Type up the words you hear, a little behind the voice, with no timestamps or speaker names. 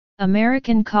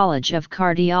American College of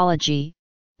Cardiology,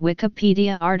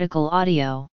 Wikipedia article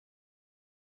audio.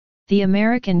 The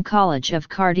American College of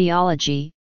Cardiology,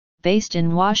 based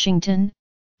in Washington,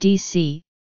 D.C.,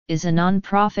 is a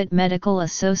non-profit medical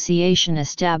association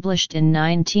established in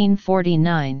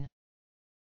 1949.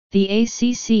 The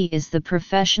ACC is the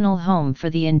professional home for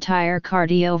the entire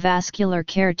cardiovascular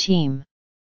care team.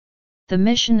 The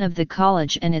mission of the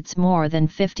college and its more than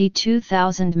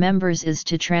 52,000 members is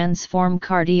to transform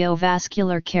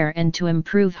cardiovascular care and to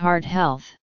improve heart health.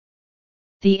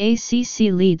 The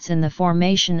ACC leads in the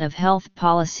formation of health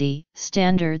policy,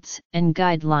 standards, and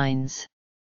guidelines.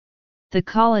 The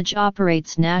college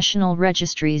operates national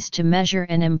registries to measure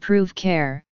and improve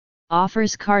care,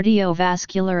 offers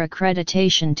cardiovascular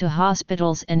accreditation to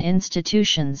hospitals and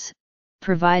institutions,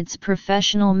 provides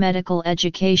professional medical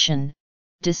education,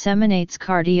 disseminates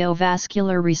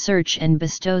cardiovascular research and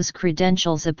bestows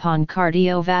credentials upon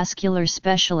cardiovascular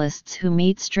specialists who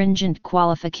meet stringent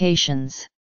qualifications.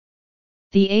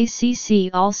 The ACC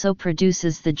also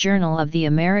produces the Journal of the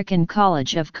American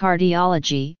College of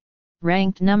Cardiology,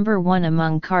 ranked number 1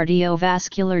 among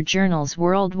cardiovascular journals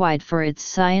worldwide for its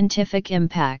scientific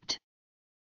impact.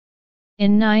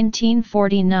 In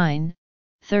 1949,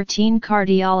 13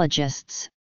 cardiologists,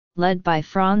 led by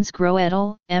Franz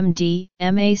Groetel, M.D.,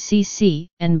 MACC,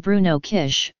 and Bruno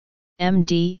Kisch,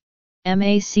 M.D.,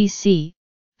 MACC,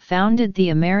 founded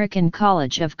the American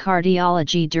College of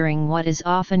Cardiology during what is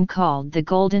often called the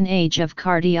Golden Age of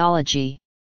Cardiology.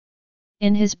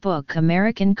 In his book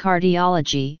American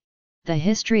Cardiology, The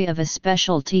History of a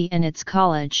Specialty and Its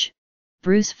College,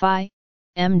 Bruce Fye,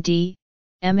 M.D.,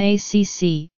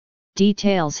 MACC,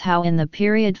 details how in the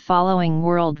period following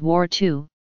World War II,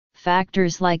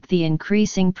 factors like the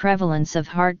increasing prevalence of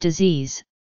heart disease,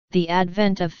 the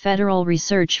advent of federal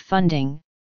research funding,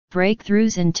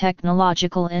 breakthroughs in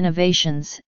technological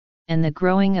innovations, and the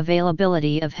growing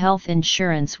availability of health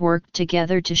insurance worked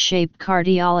together to shape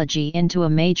cardiology into a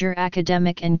major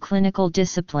academic and clinical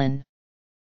discipline.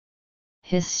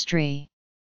 History.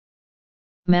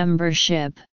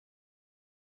 Membership.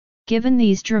 Given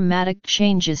these dramatic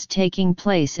changes taking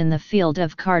place in the field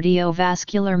of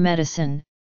cardiovascular medicine,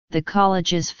 the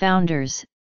college's founders,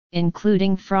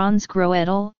 including Franz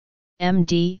Groetel,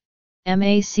 M.D.,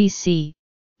 MACC,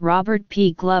 Robert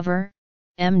P. Glover,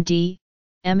 M.D.,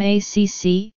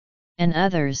 MACC, and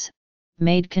others,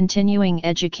 made continuing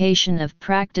education of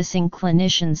practicing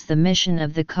clinicians the mission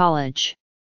of the college.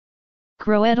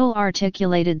 Groetel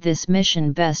articulated this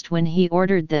mission best when he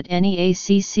ordered that any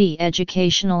ACC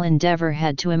educational endeavor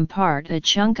had to impart a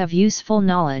chunk of useful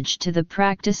knowledge to the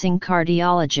practicing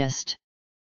cardiologist.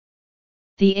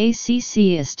 The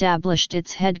ACC established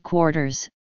its headquarters,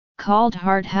 called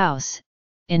Hart House,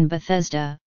 in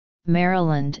Bethesda,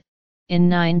 Maryland, in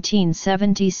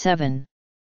 1977.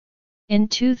 In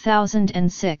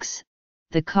 2006,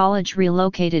 the college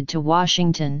relocated to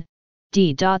Washington,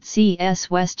 D.C.'s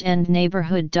West End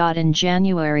neighborhood. In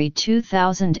January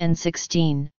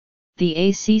 2016, the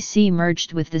ACC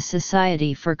merged with the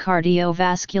Society for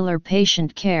Cardiovascular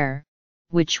Patient Care,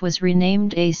 which was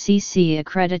renamed ACC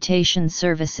Accreditation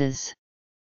Services.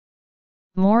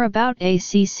 More about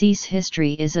ACC's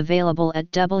history is available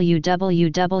at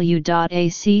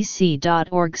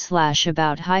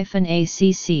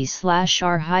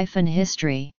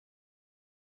www.acc.org/about-acc/r-history.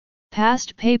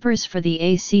 Past papers for the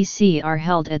ACC are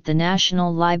held at the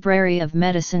National Library of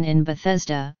Medicine in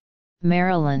Bethesda,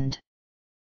 Maryland.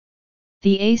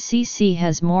 The ACC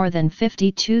has more than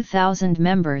 52,000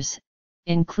 members,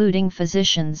 including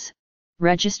physicians,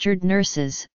 registered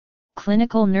nurses,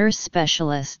 clinical nurse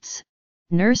specialists,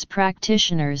 nurse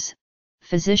practitioners,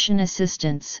 physician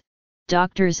assistants,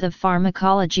 doctors of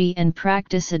pharmacology and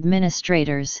practice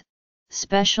administrators,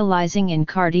 specializing in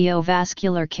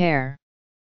cardiovascular care.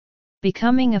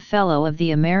 Becoming a Fellow of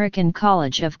the American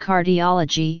College of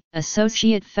Cardiology,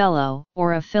 Associate Fellow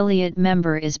or Affiliate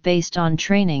Member is based on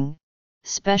training,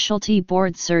 specialty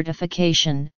board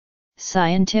certification,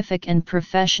 scientific and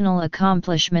professional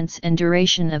accomplishments and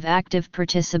duration of active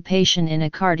participation in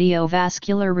a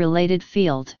cardiovascular-related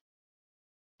field.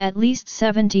 At least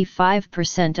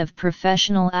 75% of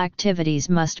professional activities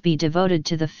must be devoted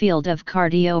to the field of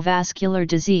cardiovascular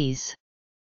disease.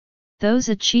 Those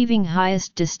achieving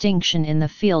highest distinction in the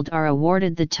field are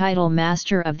awarded the title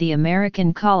Master of the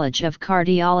American College of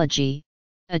Cardiology,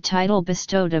 a title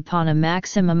bestowed upon a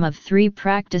maximum of 3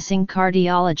 practicing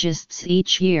cardiologists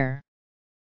each year.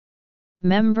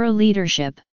 Member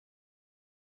leadership.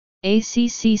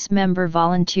 ACC's member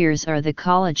volunteers are the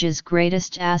college's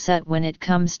greatest asset when it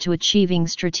comes to achieving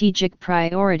strategic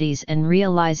priorities and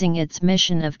realizing its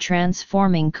mission of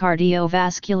transforming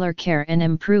cardiovascular care and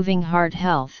improving heart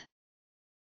health.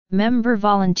 Member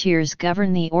volunteers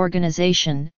govern the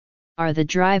organization, are the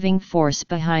driving force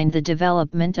behind the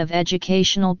development of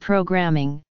educational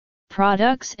programming,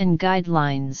 products and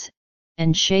guidelines,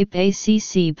 and shape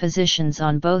ACC positions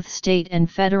on both state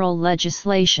and federal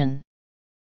legislation.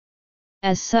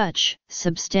 As such,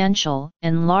 substantial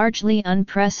and largely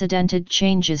unprecedented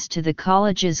changes to the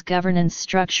college's governance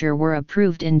structure were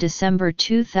approved in December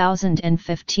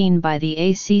 2015 by the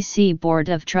ACC Board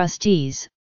of Trustees,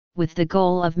 with the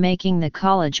goal of making the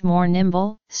college more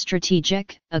nimble,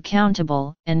 strategic,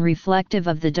 accountable, and reflective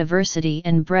of the diversity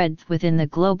and breadth within the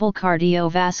global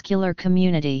cardiovascular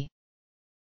community.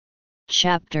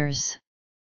 Chapters.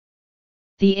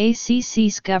 The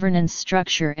ACC's governance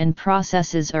structure and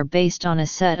processes are based on a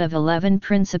set of 11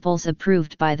 principles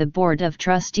approved by the Board of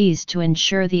Trustees to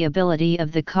ensure the ability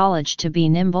of the college to be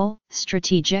nimble,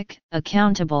 strategic,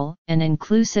 accountable, and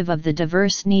inclusive of the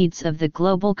diverse needs of the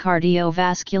global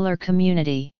cardiovascular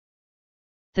community.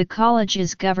 The college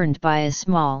is governed by a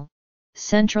small,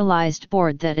 centralized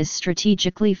board that is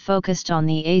strategically focused on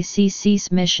the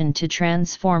ACC's mission to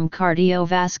transform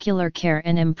cardiovascular care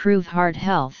and improve heart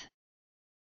health.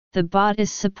 The BOT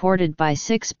is supported by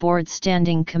 6 board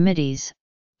standing committees,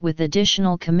 with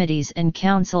additional committees and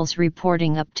councils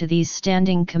reporting up to these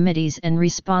standing committees and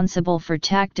responsible for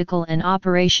tactical and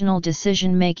operational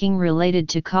decision-making related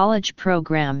to college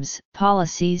programs,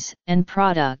 policies, and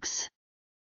products.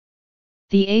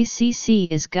 The ACC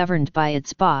is governed by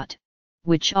its BOT,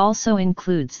 which also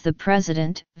includes the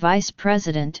president, vice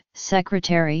president,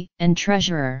 secretary, and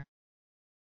treasurer.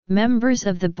 Members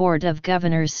of the Board of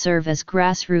Governors serve as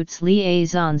grassroots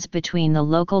liaisons between the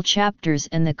local chapters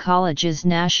and the college's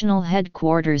national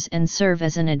headquarters and serve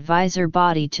as an advisor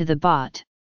body to the BOT.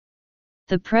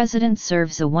 The president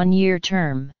serves a 1-year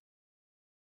term.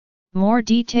 More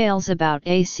details about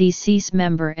ACC's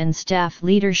member and staff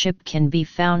leadership can be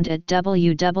found at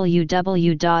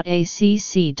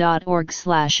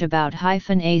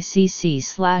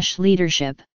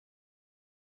www.acc.org/about-acc/leadership.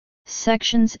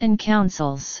 Sections and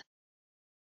councils.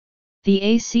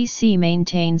 The ACC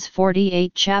maintains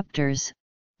 48 chapters,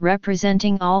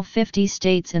 representing all 50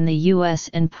 states in the U.S.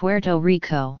 and Puerto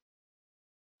Rico.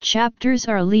 Chapters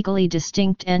are legally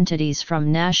distinct entities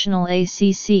from national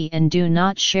ACC and do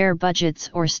not share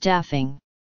budgets or staffing.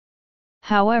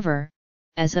 However,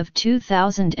 as of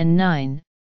 2009,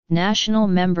 national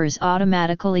members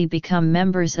automatically become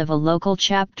members of a local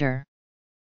chapter.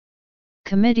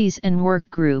 Committees and work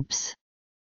groups.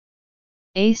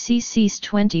 ACC's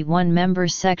 21 member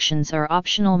sections are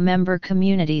optional member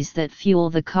communities that fuel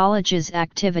the college's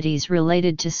activities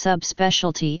related to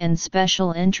subspecialty and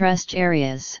special interest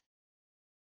areas.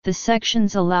 The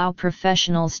sections allow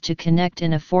professionals to connect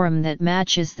in a forum that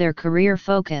matches their career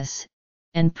focus,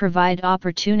 and provide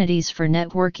opportunities for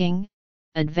networking,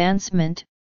 advancement,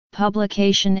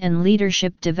 publication and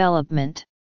leadership development.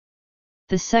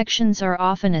 The sections are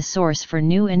often a source for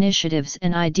new initiatives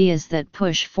and ideas that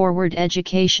push forward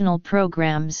educational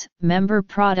programs, member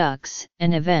products,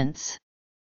 and events.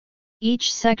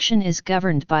 Each section is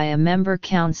governed by a member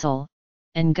council,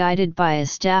 and guided by a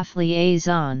staff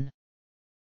liaison.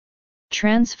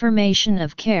 Transformation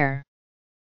of care.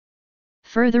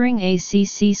 Furthering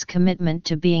ACC's commitment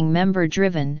to being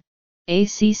member-driven,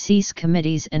 ACC's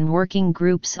committees and working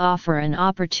groups offer an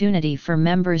opportunity for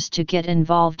members to get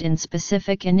involved in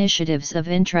specific initiatives of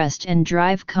interest and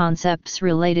drive concepts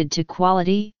related to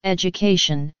quality,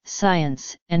 education,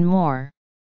 science, and more.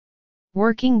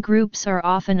 Working groups are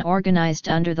often organized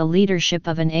under the leadership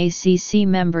of an ACC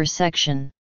member section.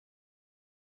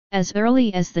 As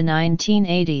early as the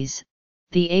 1980s,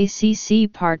 the ACC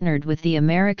partnered with the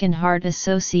American Heart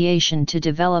Association to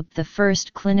develop the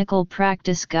first clinical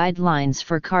practice guidelines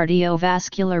for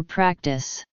cardiovascular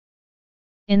practice.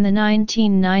 In the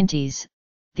 1990s,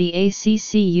 the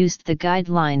ACC used the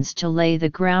guidelines to lay the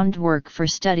groundwork for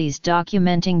studies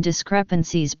documenting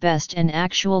discrepancies best and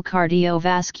actual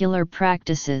cardiovascular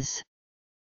practices.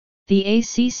 The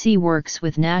ACC works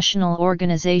with national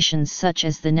organizations such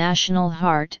as the National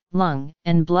Heart, Lung,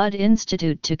 and Blood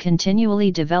Institute to continually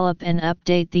develop and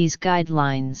update these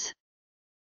guidelines.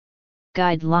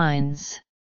 Guidelines.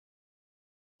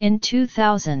 In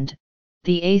 2000,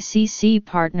 the ACC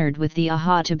partnered with the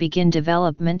AHA to begin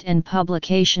development and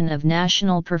publication of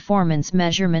national performance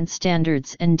measurement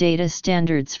standards and data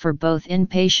standards for both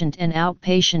inpatient and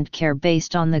outpatient care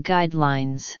based on the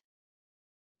guidelines.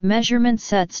 Measurement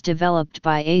sets developed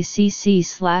by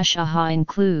ACC/AHA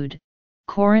include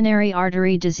coronary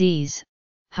artery disease,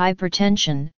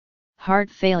 hypertension,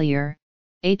 heart failure,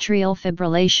 atrial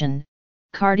fibrillation,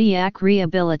 cardiac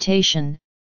rehabilitation,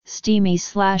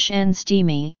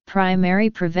 STEMI/NSTEMI,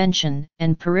 primary prevention,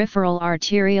 and peripheral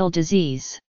arterial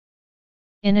disease.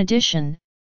 In addition,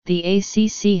 the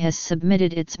ACC has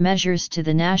submitted its measures to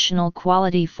the National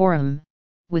Quality Forum,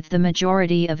 with the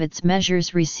majority of its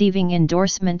measures receiving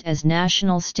endorsement as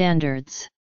national standards.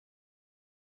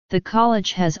 The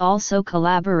college has also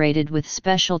collaborated with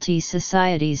specialty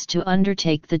societies to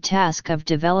undertake the task of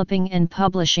developing and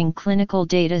publishing clinical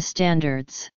data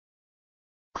standards.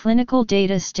 Clinical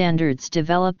data standards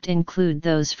developed include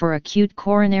those for acute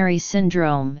coronary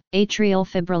syndrome, atrial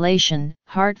fibrillation,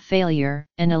 heart failure,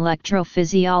 and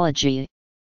electrophysiology.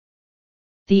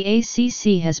 The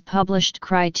ACC has published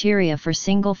criteria for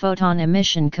single-photon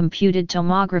emission computed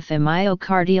tomography,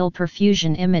 myocardial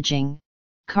perfusion imaging,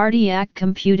 cardiac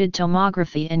computed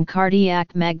tomography and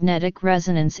cardiac magnetic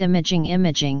resonance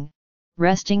imaging,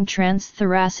 resting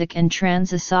transthoracic and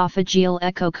transesophageal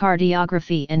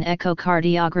echocardiography and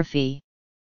echocardiography.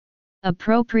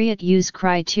 Appropriate use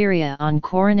criteria on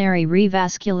coronary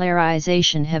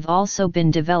revascularization have also been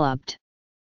developed.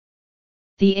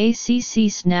 The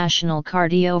ACC's National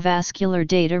Cardiovascular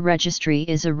Data Registry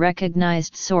is a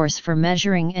recognized source for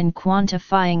measuring and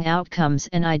quantifying outcomes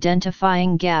and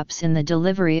identifying gaps in the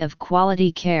delivery of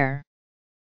quality care.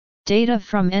 Data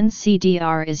from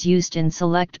NCDR is used in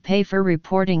select pay-for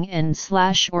reporting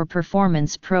and/or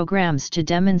performance programs to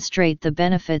demonstrate the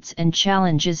benefits and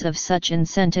challenges of such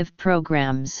incentive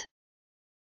programs.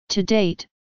 To date,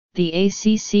 the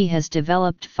ACC has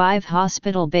developed 5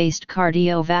 hospital-based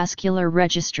cardiovascular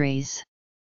registries.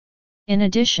 In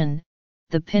addition,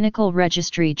 the Pinnacle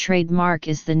Registry trademark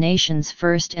is the nation's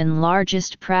first and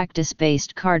largest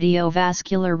practice-based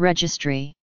cardiovascular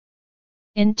registry.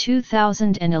 In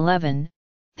 2011,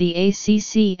 the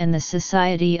ACC and the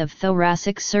Society of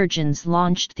Thoracic Surgeons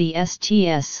launched the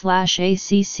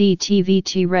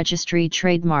STS/ACC-TVT registry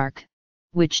trademark,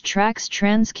 which tracks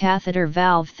transcatheter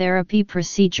valve therapy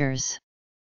procedures.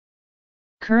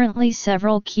 Currently,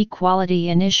 several key quality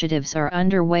initiatives are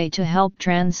underway to help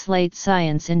translate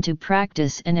science into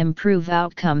practice and improve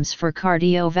outcomes for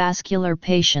cardiovascular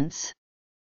patients.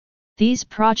 These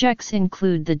projects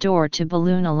include the Door to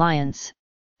Balloon Alliance,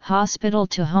 Hospital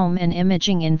to Home and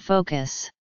Imaging in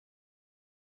Focus,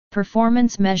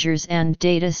 Performance Measures and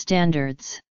Data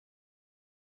Standards.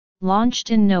 Launched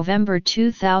in November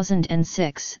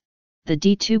 2006, the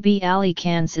D2B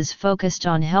Alliance is focused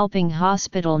on helping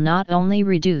hospital not only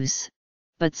reduce,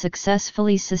 but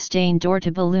successfully sustain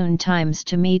door-to-balloon times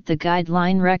to meet the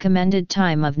guideline recommended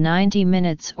time of 90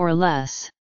 minutes or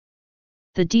less.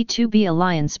 The D2B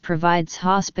Alliance provides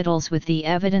hospitals with the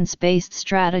evidence-based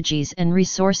strategies and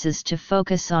resources to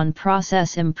focus on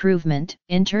process improvement,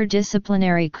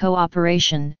 interdisciplinary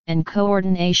cooperation, and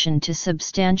coordination to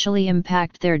substantially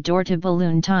impact their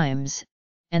door-to-balloon times,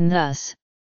 and thus,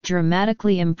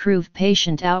 dramatically improve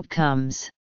patient outcomes.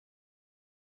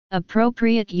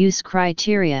 Appropriate use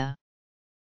criteria.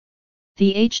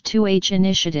 The H2H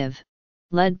initiative,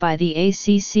 led by the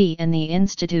ACC and the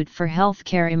Institute for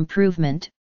Healthcare Improvement,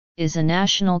 is a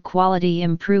national quality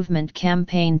improvement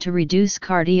campaign to reduce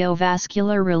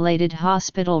cardiovascular-related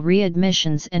hospital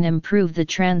readmissions and improve the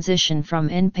transition from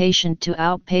inpatient to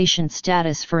outpatient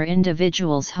status for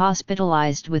individuals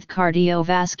hospitalized with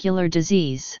cardiovascular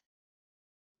disease.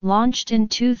 Launched in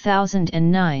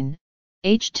 2009,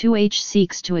 H2H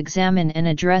seeks to examine and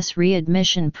address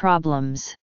readmission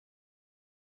problems.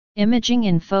 Imaging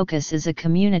in Focus is a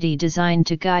community designed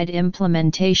to guide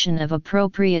implementation of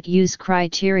appropriate use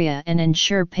criteria and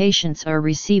ensure patients are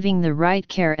receiving the right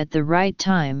care at the right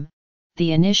time.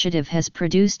 The initiative has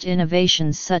produced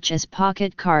innovations such as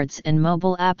pocket cards and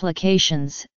mobile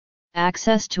applications,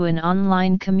 access to an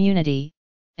online community,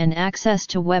 and access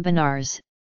to webinars,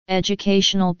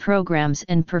 educational programs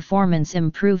and performance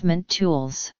improvement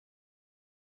tools.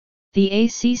 The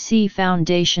ACC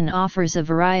Foundation offers a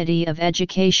variety of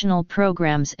educational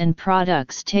programs and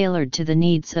products tailored to the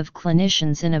needs of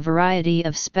clinicians in a variety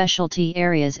of specialty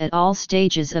areas at all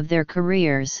stages of their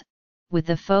careers, with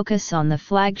a focus on the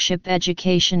flagship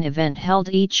education event held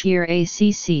each year,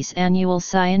 ACC's annual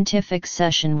scientific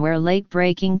session, where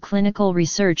late-breaking clinical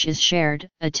research is shared,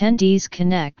 attendees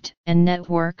connect and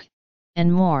network,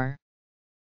 and more.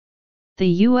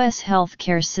 The U.S.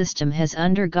 healthcare system has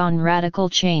undergone radical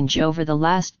change over the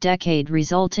last decade,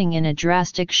 resulting in a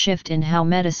drastic shift in how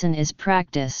medicine is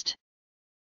practiced.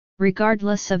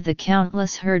 Regardless of the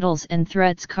countless hurdles and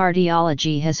threats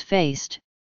cardiology has faced,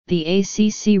 the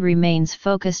ACC remains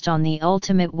focused on the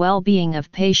ultimate well-being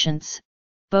of patients,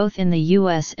 both in the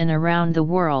U.S. and around the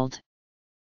world.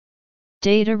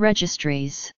 Data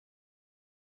registries.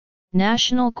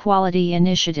 National quality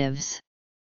initiatives.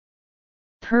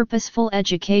 Purposeful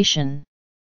education.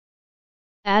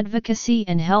 Advocacy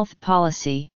and health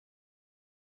policy.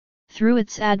 Through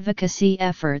its advocacy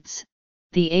efforts,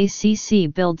 the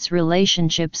ACC builds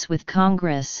relationships with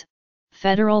Congress,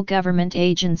 federal government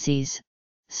agencies,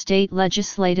 state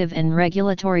legislative and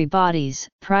regulatory bodies,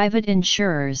 private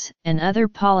insurers, and other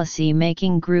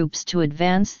policy-making groups to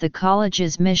advance the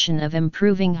college's mission of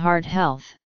improving heart health.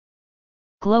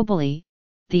 Globally,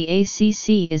 the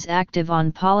ACC is active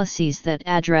on policies that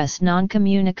address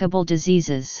non-communicable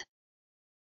diseases.